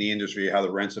in the industry, how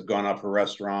the rents have gone up for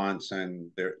restaurants,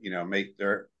 and they're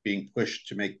being pushed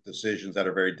to make decisions that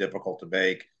are very difficult to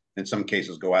make. In some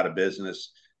cases, go out of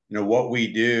business. What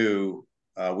we do,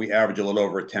 we average a little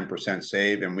over a 10%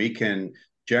 save, and we can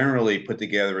generally put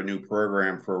together a new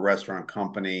program for a restaurant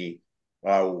company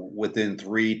within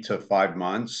 3 to 5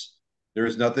 months.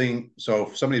 There's nothing. So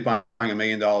if somebody's buying $1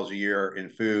 million a year in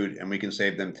food and we can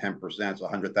save them 10%, it's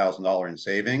 $100,000 in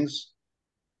savings.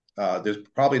 There's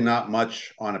probably not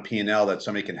much on a P&L that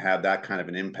somebody can have that kind of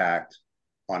an impact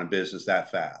on a business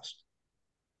that fast.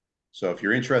 So if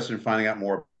you're interested in finding out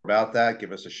more about that,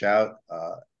 give us a shout,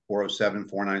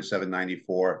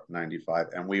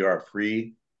 407-497-9495. And we are a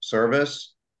free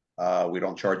service. We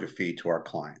don't charge a fee to our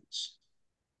clients.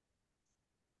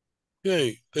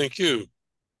 Okay, thank you.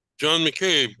 John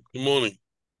McCabe, good morning.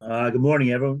 Good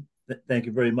morning, everyone. Thank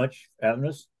you very much for having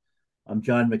us. I'm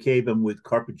John McCabe. I'm with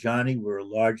Carpigiani. We're a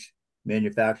large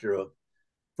manufacturer of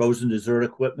frozen dessert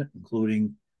equipment,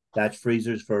 including batch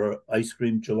freezers for ice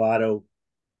cream, gelato,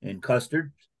 and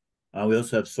custard. We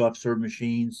also have soft serve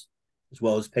machines as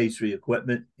well as pastry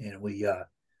equipment, and we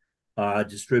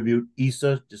distribute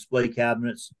ESA display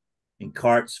cabinets and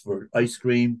carts for ice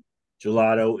cream,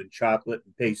 gelato, and chocolate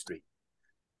and pastry.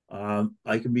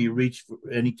 I can be reached for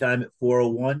anytime at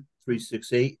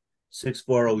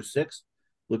 401-368-6406.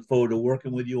 Look forward to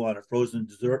working with you on a frozen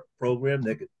dessert program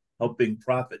that could help bring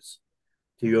profits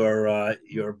to your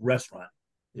restaurant.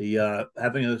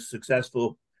 Having a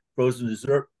successful frozen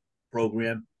dessert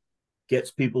program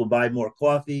gets people to buy more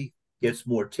coffee, gets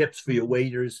more tips for your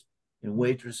waiters and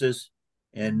waitresses,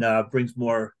 and brings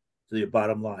more to your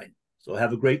bottom line. So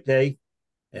have a great day,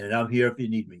 and I'm here if you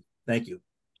need me. Thank you.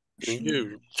 Thank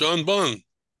you. John Bunn,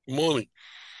 good morning.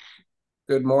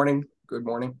 Good morning. Good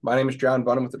morning. My name is John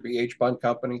Bunn with the BH Bun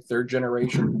Company, third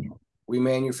generation. We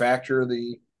manufacture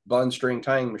the bun string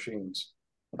tying machines,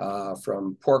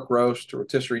 from pork roast to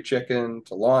rotisserie chicken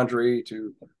to laundry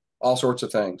to all sorts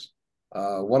of things.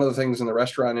 One of the things in the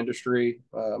restaurant industry,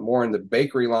 more in the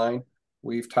bakery line,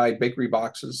 we've tied bakery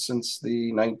boxes since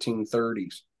the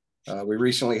 1930s. We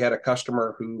recently had a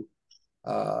customer who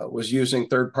was using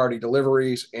third-party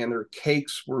deliveries, and their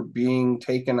cakes were being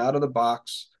taken out of the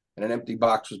box, and an empty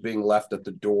box was being left at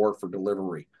the door for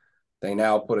delivery. They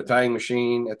now put a tying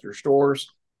machine at their stores,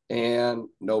 and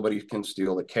nobody can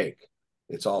steal the cake.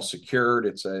 It's all secured.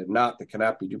 It's a knot that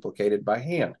cannot be duplicated by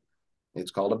hand.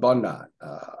 It's called a bun knot.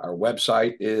 Our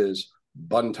website is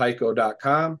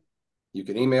buntyco.com. You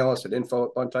can email us at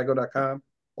info@buntyco.com,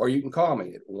 or you can call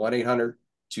me at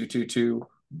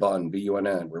 1-800-222-BUN,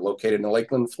 B-U-N-N. We're located in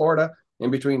Lakeland, Florida,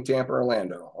 in between Tampa and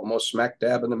Orlando, almost smack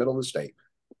dab in the middle of the state.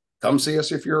 Come see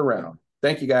us if you're around.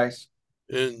 Thank you, guys.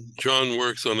 And John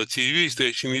works on a TV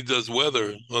station. He does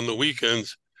weather on the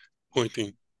weekends,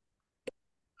 pointing.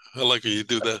 I like when you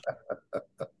do that.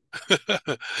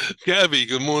 Gabby,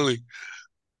 good morning.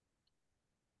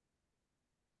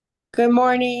 Good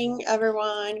morning,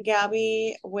 everyone.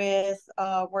 Gabby with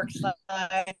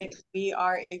Worksite. We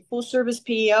are a full service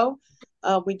PEO.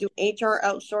 We do HR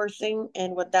outsourcing,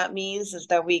 and what that means is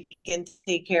that we can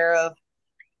take care of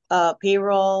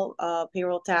payroll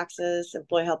taxes,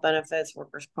 employee health benefits,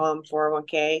 workers' comp,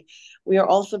 401k. We are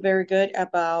also very good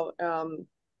about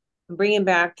bringing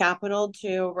back capital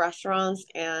to restaurants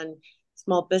and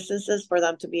small businesses for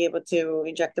them to be able to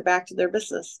inject it back to their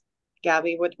business.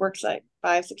 Gabby with Worksite,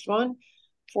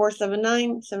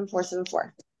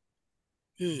 561-479-7474.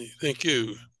 Hey, thank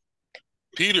you.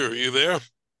 Peter, are you there?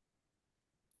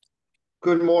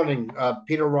 Good morning,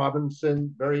 Peter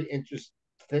Robinson. Very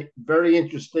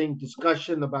interesting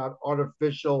discussion about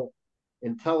artificial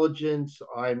intelligence.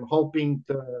 I'm hoping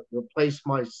to replace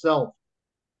myself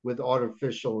with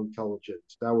artificial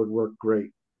intelligence. That would work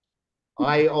great.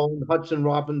 I own Hudson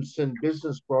Robinson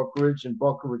Business Brokerage in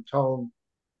Boca Raton,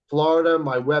 Florida.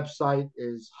 My website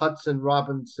is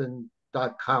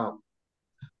hudsonrobinson.com.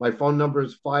 My phone number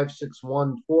is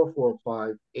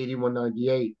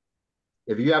 561-445-8198.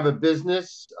 If you have a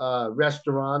business,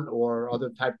 restaurant, or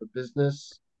other type of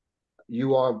business,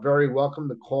 you are very welcome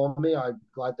to call me. I'd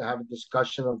glad to have a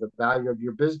discussion of the value of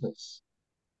your business.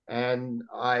 And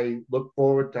I look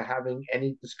forward to having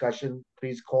any discussion.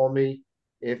 Please call me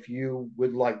if you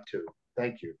would like to.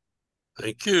 Thank you.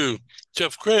 Thank you.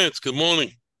 Jeff Krantz, good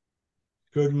morning.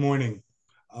 Good morning.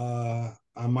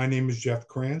 My name is Jeff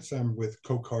Krantz. I'm with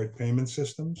Cocard Payment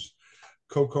Systems.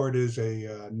 Cocard is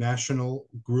a national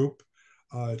group.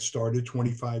 It started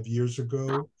 25 years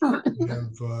ago. We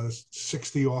have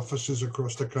 60 offices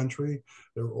across the country.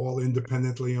 They're all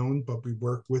independently owned, but we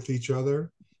work with each other.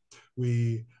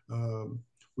 We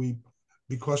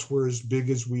because we're as big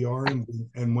as we are,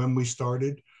 and when we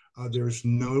started, there's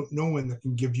no one that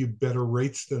can give you better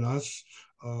rates than us.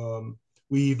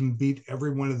 We even beat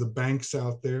every one of the banks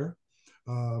out there.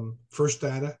 First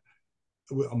Data,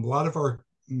 a lot of our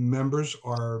members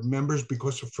are members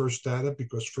because of First Data,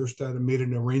 because First Data made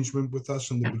an arrangement with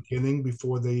us in the beginning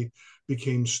before they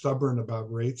became stubborn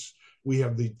about rates. We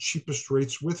have the cheapest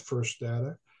rates with First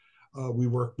Data. We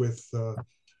work with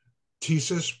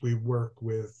TSYS, we work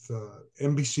with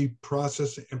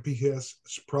MPS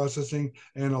processing,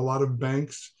 and a lot of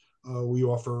banks. We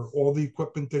offer all the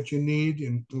equipment that you need,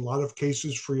 in a lot of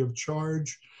cases free of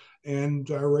charge, and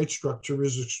our rate structure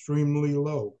is extremely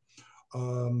low.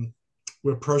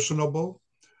 We're personable.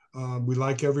 We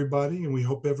like everybody, and we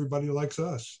hope everybody likes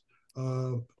us.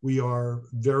 We are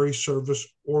very service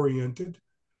oriented,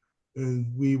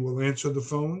 and we will answer the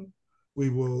phone. We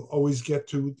will always get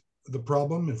to the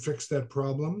problem and fix that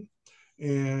problem.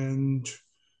 And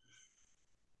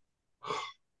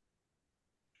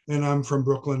I'm from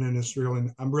Brooklyn, and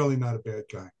I'm really not a bad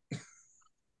guy.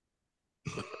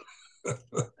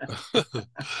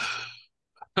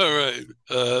 All right.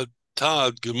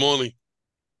 Todd, good morning.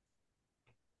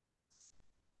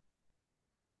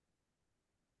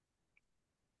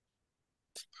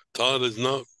 Todd,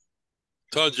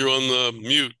 you're on the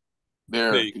mute.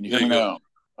 There, can you hear me now?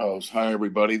 Oh, hi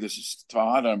everybody. This is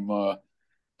Todd. I'm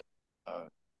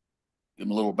give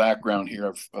a little background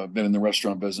here. I've been in the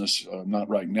restaurant business, not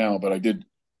right now, but I did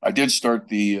start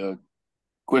the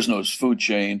Quiznos food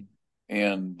chain,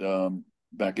 and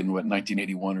back in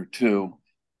 1981 or two,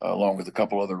 along with a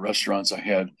couple other restaurants I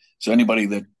had. So anybody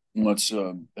that wants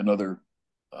another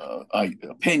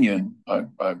opinion,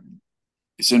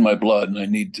 it's in my blood, and I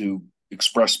need to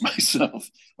express myself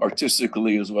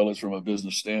artistically as well as from a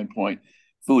business standpoint.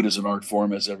 Food is an art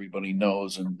form, as everybody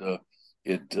knows, and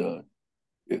it's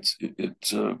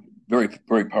very,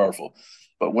 very powerful.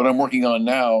 But what I'm working on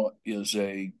now is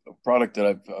a product that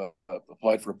I've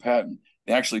applied for a patent.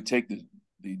 They actually take the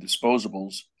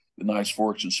disposables, the knives,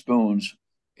 forks, and spoons,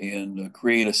 and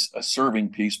create a serving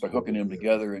piece by hooking them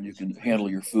together, and you can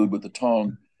handle your food with the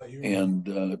tongue.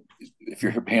 And if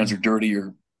your hands are dirty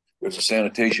or there's a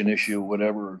sanitation issue,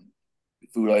 whatever, the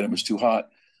food item is too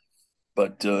hot,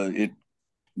 but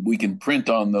we can print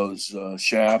on those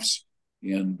shafts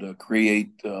and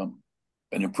create an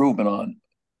improvement on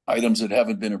items that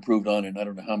haven't been improved on in I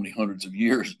don't know how many hundreds of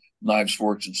years, knives,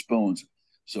 forks, and spoons.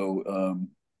 So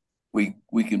we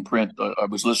can print. I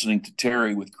was listening to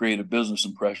Terry with Creative Business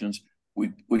Impressions.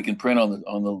 We can print on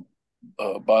the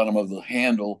bottom of the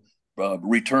handle,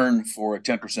 return for a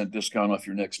 10% discount off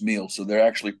your next meal. So they're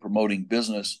actually promoting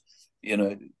business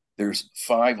there's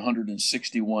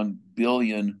 561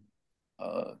 billion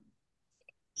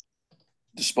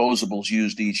disposables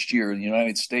used each year. In the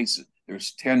United States,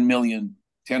 there's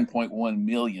 10.1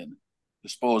 million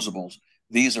disposables.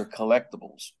 These are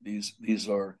collectibles. These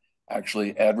are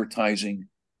actually advertising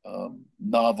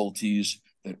novelties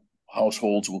that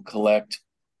households will collect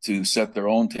to set their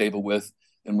own table with,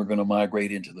 and we're going to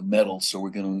migrate into the metal. So we're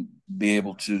going to be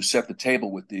able to set the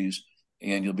table with these,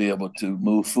 and you'll be able to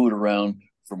move food around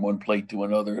from one plate to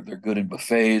another. They're good in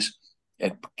buffets,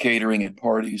 at catering, at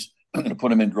parties. I'm going to put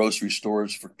them in grocery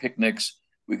stores for picnics.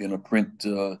 We're going to print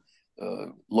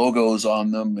logos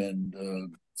on them,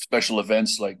 and special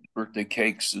events like birthday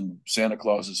cakes and Santa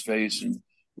Claus's face, and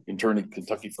we can turn a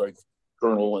Kentucky Fried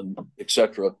Colonel and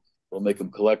etc. We'll make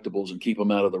them collectibles and keep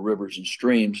them out of the rivers and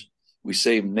streams. We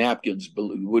save napkins.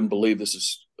 You wouldn't believe this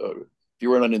is, if you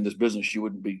were not in this business, you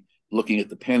wouldn't be looking at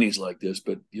the pennies like this.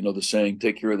 But you know the saying,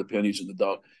 take care of the pennies and the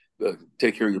dollars,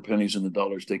 take care of your pennies and the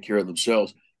dollars take care of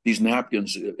themselves. These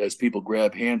napkins, as people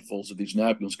grab handfuls of these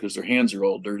napkins because their hands are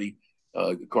all dirty,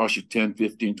 it costs you 10,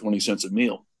 15, 20 cents a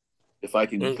meal. If I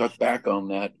can cut back on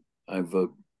that, I've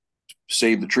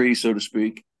saved the tree, so to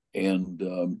speak.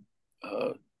 And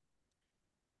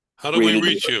how do we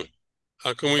reach you?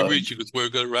 How can we reach you? Because we're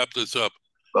going to wrap this up.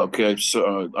 Okay,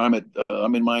 so I'm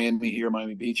in Miami here,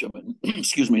 Miami Beach. I'm at,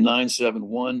 excuse me,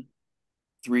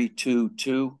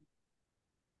 971-322-3686.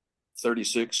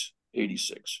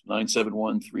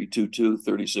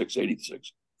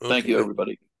 971-322-3686. Thank you,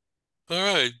 everybody.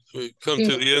 All right, we come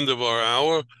to the end of our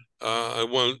hour. I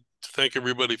want to thank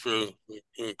everybody for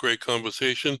a great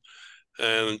conversation,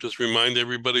 and just remind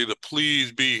everybody to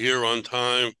please be here on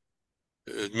time.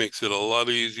 It makes it a lot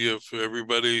easier for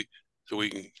everybody, so we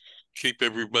can keep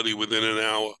everybody within an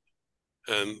hour.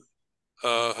 And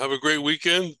have a great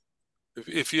weekend.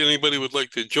 If anybody would like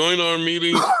to join our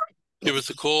meetings, give us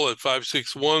a call at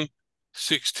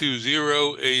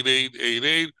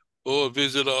 561-620-8888 or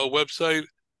visit our website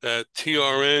at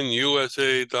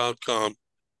trnusa.com.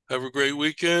 Have a great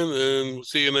weekend, and we'll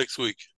see you next week.